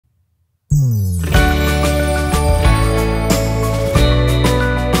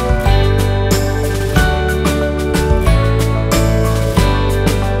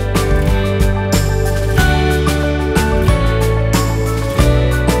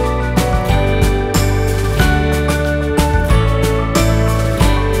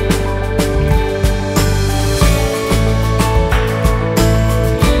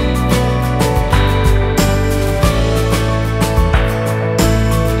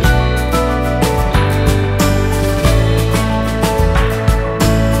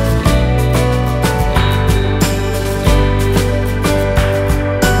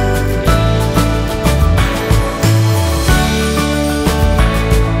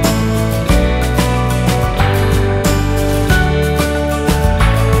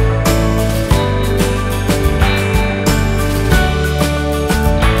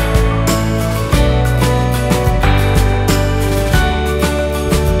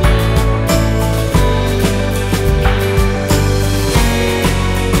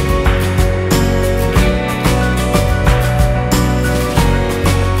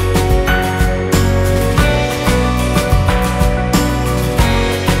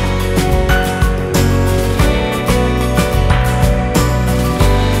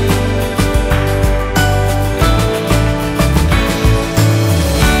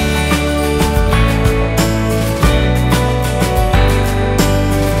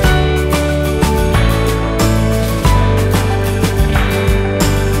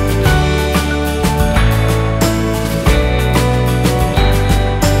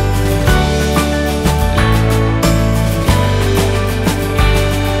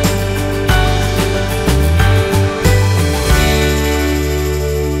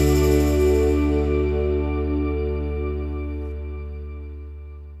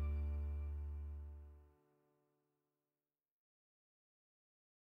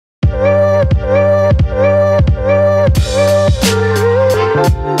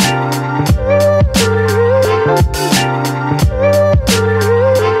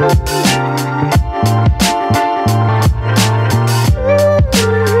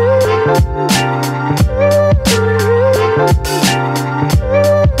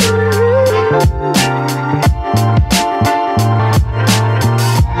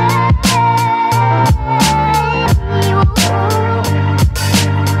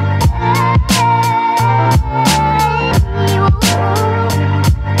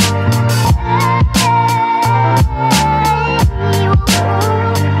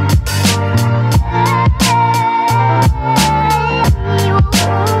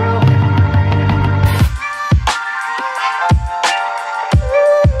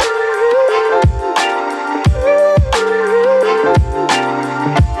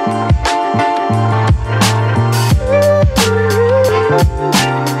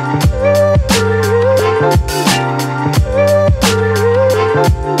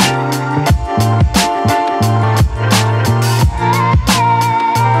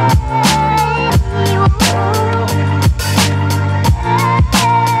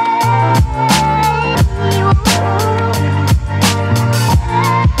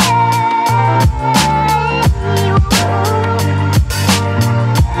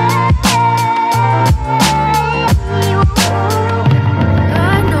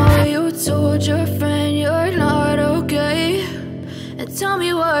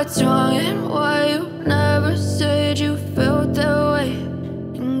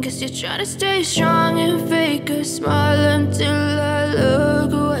try to stay strong and fake a smile until I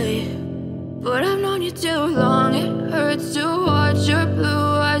look away. But I've known you too long, it hurts to watch your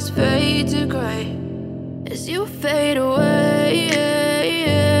blue eyes fade to gray as you fade away,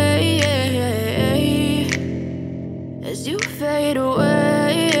 as you fade away.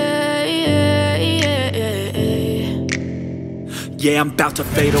 Yeah, I'm about to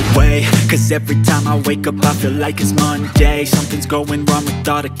fade away, cause every time I wake up I feel like it's Monday. Something's going wrong with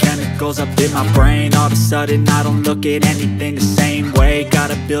all the chemicals up in my brain. All of a sudden I don't look at anything the same way.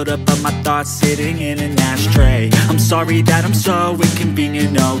 Got a buildup of my thoughts sitting in an ashtray. I'm sorry that I'm so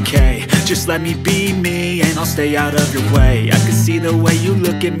inconvenient, okay. Just let me be me and I'll stay out of your way. I can see the way you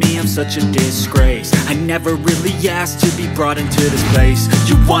look at me, I'm such a disgrace. I never really asked to be brought into this place.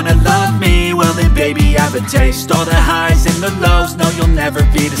 You wanna love me? Well then baby I have a taste. All the highs and the lows, no, you'll never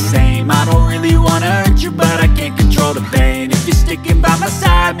be the same. I don't really wanna hurt you, but I can't control the pain. If you're sticking by my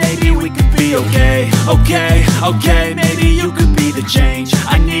side, maybe we could be okay. Okay, maybe you could be the change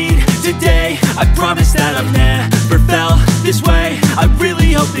I need today. I promise that I've never felt this way. I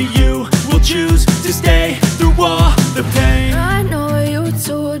really hope that you will choose to stay through all the pain. I know you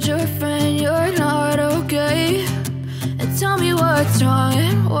told your friend you're not okay, and tell me what's wrong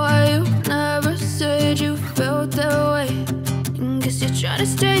and why you never said you felt that way. Guess you're trying to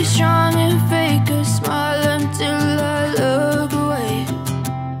stay strong and fake a smile until I look away.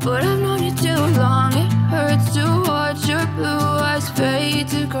 But I've known you too long, it hurts to watch your blue eyes fade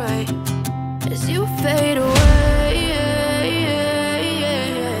to gray as you fade away,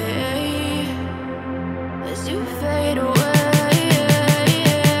 as you fade away,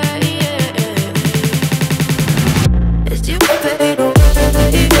 as you fade away.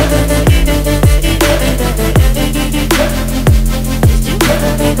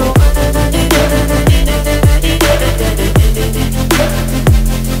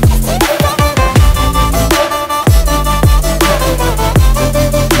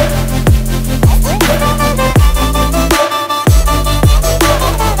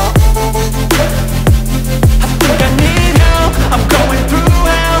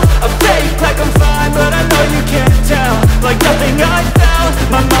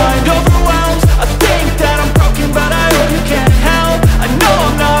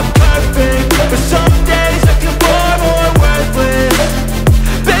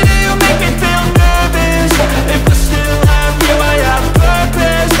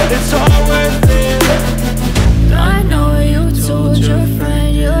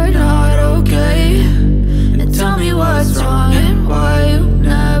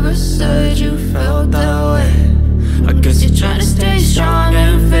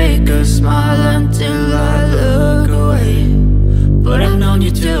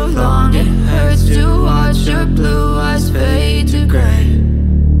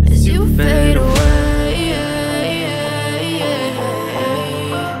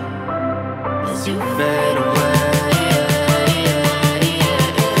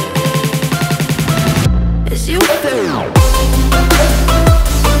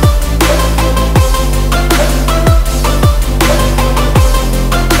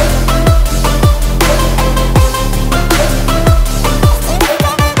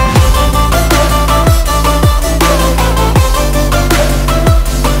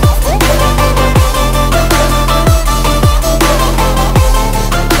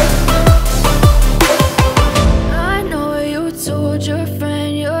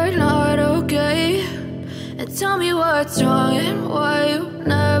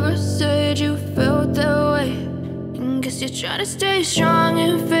 Try to stay strong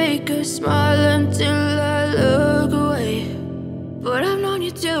and fake a smile until I look away. But I've known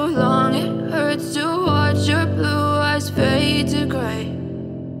you too long, it hurts to watch your blue eyes fade to gray